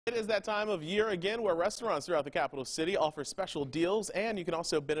It is that time of year again where restaurants throughout the capital city offer special deals, and you can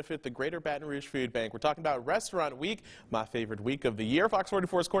also benefit the Greater Baton Rouge Food Bank. We're talking about Restaurant Week, my favorite week of the year. Fox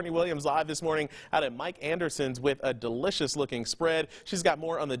 44's Courtney Williams live this morning out at Mike Anderson's with a delicious looking spread. She's got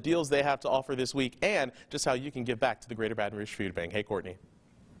more on the deals they have to offer this week and just how you can give back to the Greater Baton Rouge Food Bank. Hey, Courtney.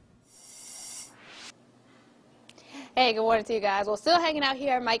 Hey, good morning to you guys. Well, still hanging out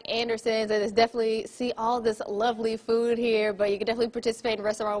here at Mike Anderson's, and it's definitely see all this lovely food here, but you can definitely participate in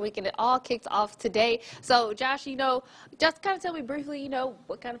Restaurant Week, and it all kicks off today. So, Josh, just kind of tell me briefly,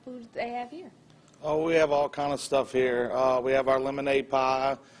 what kind of food they have here. Oh, we have all kind of stuff here. We have our lemonade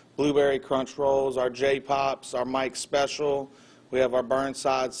pie, blueberry crunch rolls, our J-Pops, our Mike Special. We have our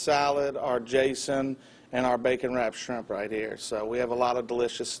Burnside salad, our Jason, and our bacon wrapped shrimp right here. So we have a lot of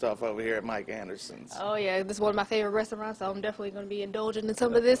delicious stuff over here at Mike Anderson's. Oh, yeah, this is one of my favorite restaurants, so I'm definitely going to be indulging in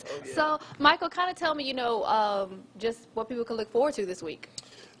some of this. Oh, yeah. So, Michael, kind of tell me, just what people can look forward to this week.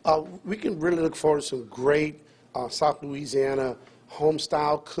 We can really look forward to some great South Louisiana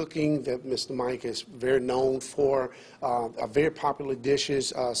home-style cooking that Mr. Mike is very known for. Very popular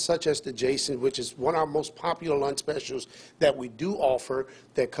dishes such as the Jason, which is one of our most popular lunch specials that we do offer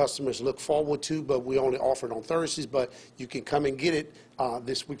that customers look forward to, but we only offer it on Thursdays, but you can come and get it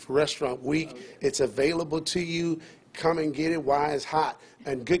this week for Restaurant Week. Oh, yeah. It's available to you. Come and get it while it's hot,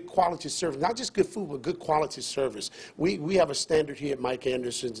 and good quality service. Not just good food, but good quality service. We have a standard here at Mike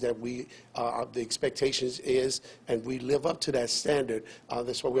Anderson's that the expectations is, and we live up to that standard.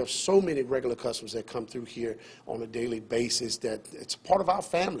 That's why we have so many regular customers that come through here on a daily basis that it's part of our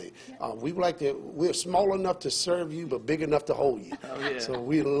family. We're small enough to serve you, but big enough to hold you. Oh, yeah. So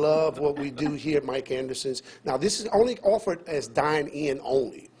we love what we do here at Mike Anderson's. Now, this is only offered as dine-in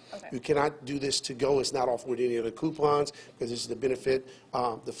only. Okay. You cannot do this to go. It's not offered with any other coupons because this is to benefit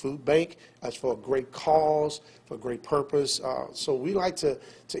the food bank. It's for a great cause, for a great purpose. So we like to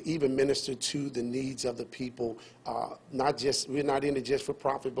even minister to the needs of the people. We're not in it just for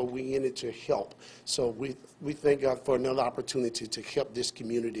profit, but we're in it to help. So we thank God for another opportunity to help this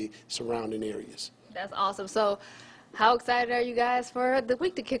community surrounding areas. That's awesome. So, how excited are you guys for the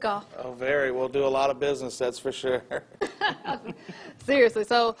week to kick off? Oh, very. We'll do a lot of business, that's for sure. Seriously.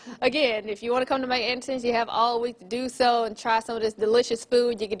 So, again, if you want to come to Mike Anderson's, you have all week to do so and try some of this delicious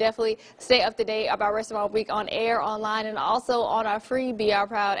food. You can definitely stay up to date about Restaurant Week on air, online, and also on our free Be Our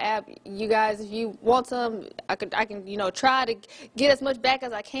Proud app. You guys, if you want some, I can try to get as much back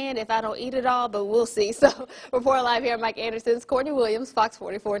as I can if I don't eat it all, but we'll see. So, report live here at Mike Anderson's, Courtney Williams, Fox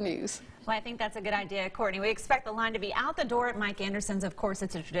 44 News. Well, I think that's a good idea, Courtney. We expect the line to be out the door at Mike Anderson's. Of course,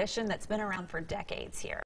 it's a tradition that's been around for decades here.